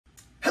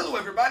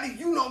everybody,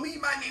 you know me,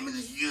 my name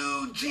is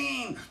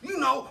Eugene. You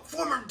know,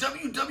 former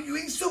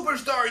WWE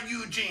Superstar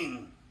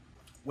Eugene.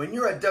 When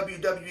you're a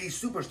WWE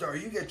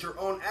Superstar, you get your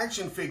own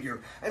action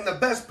figure. And the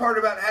best part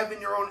about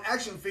having your own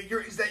action figure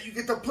is that you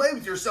get to play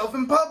with yourself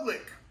in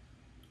public.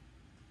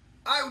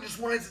 I just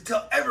wanted to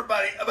tell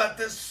everybody about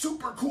this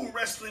super cool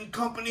wrestling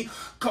company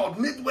called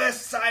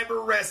Midwest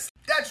Cyber Wrestling.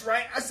 That's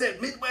right, I said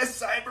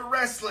Midwest Cyber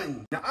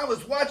Wrestling. Now, I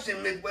was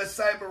watching Midwest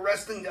Cyber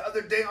Wrestling the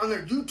other day on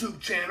their YouTube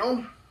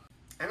channel.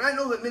 And I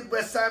know that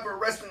Midwest Cyber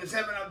Wrestling is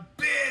having a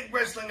big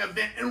wrestling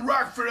event in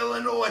Rockford,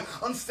 Illinois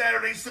on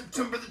Saturday,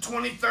 September the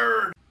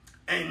 23rd.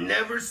 And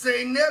never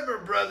say never,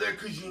 brother,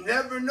 because you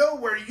never know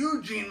where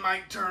Eugene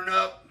might turn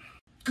up.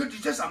 Could you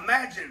just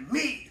imagine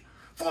me,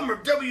 former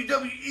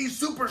WWE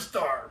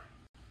Superstar,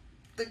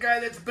 the guy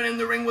that's been in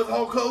the ring with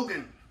Hulk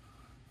Hogan,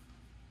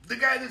 the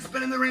guy that's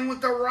been in the ring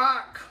with The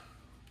Rock,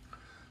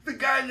 the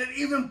guy that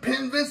even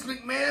pinned Vince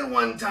McMahon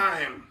one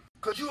time.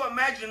 Could you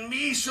imagine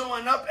me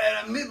showing up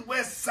at a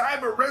Midwest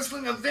Cyber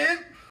Wrestling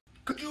event?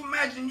 Could you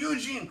imagine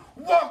Eugene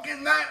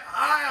walking that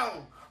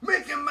aisle,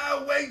 making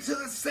my way to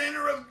the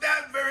center of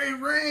that very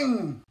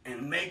ring,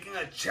 and making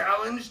a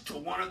challenge to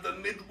one of the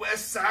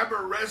Midwest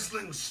Cyber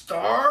Wrestling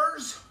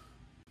stars?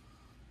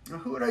 Now,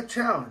 who would I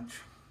challenge?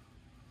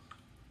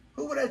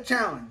 Who would I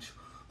challenge?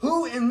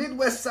 Who in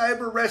Midwest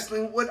Cyber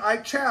Wrestling would I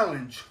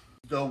challenge?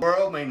 The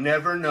world may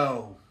never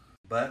know,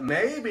 but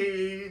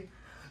maybe,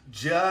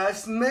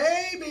 just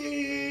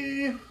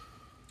maybe,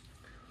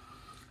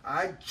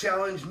 I'd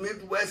challenge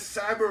Midwest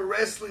Cyber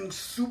Wrestling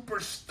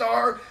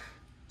superstar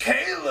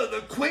Kayla,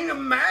 the Queen of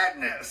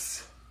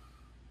Madness.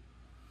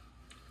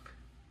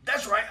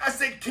 That's right, I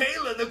said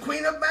Kayla, the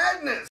Queen of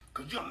Madness.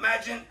 Could you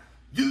imagine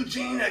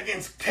Eugene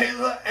against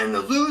Kayla, and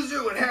the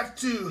loser would have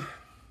to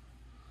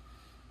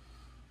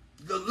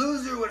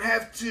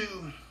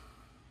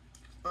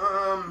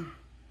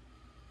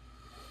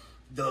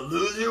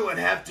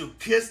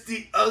kiss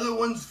the other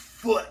one's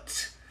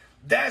foot.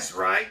 That's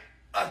right,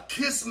 a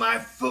kiss my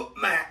foot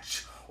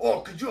match.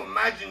 Or could you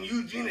imagine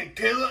Eugene and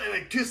Kayla in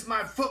a kiss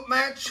my foot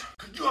match?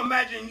 Could you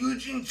imagine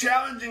Eugene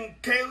challenging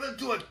Kayla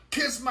to a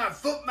kiss my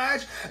foot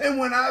match? And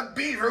when I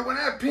beat her, when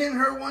I pin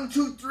her 1,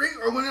 2, 3,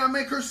 or when I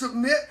make her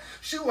submit,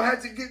 she will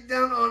have to get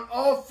down on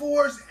all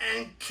fours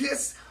and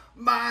kiss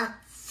my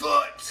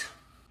foot.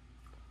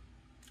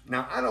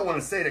 Now, I don't want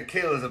to say that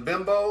Kayla's a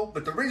bimbo,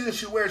 but the reason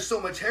she wears so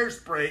much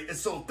hairspray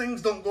is so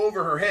things don't go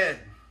over her head.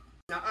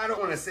 Now, I don't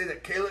want to say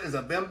that Kayla is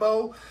a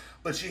bimbo,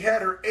 but she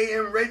had her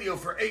AM radio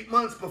for 8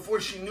 months before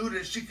she knew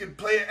that she could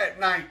play it at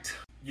night.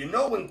 You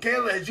know when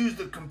Kayla has used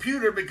the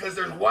computer because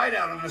there's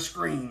whiteout on the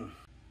screen.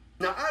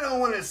 Now, I don't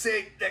want to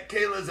say that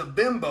Kayla is a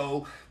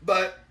bimbo,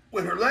 but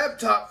when her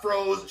laptop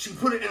froze, she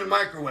put it in a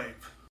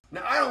microwave.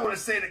 Now, I don't want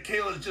to say that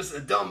Kayla is just a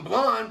dumb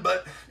blonde,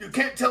 but you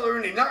can't tell her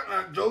any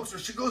knock-knock jokes or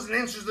she goes and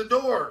answers the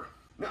door.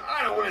 Now,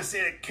 I don't want to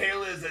say that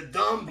Kayla is a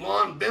dumb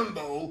blonde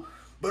bimbo,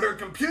 but her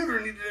computer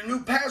needed a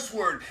new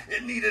password.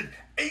 It needed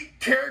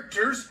 8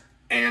 characters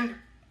and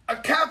a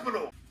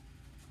capital.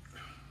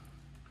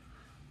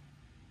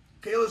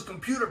 Kayla's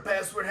computer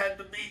password had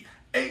to be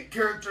 8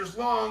 characters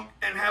long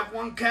and have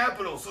 1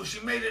 capital, so she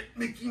made it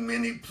Mickey,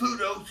 Minnie,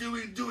 Pluto,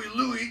 Huey, Dewey,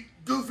 Louie,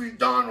 Goofy,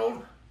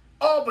 Donald,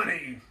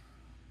 Albany.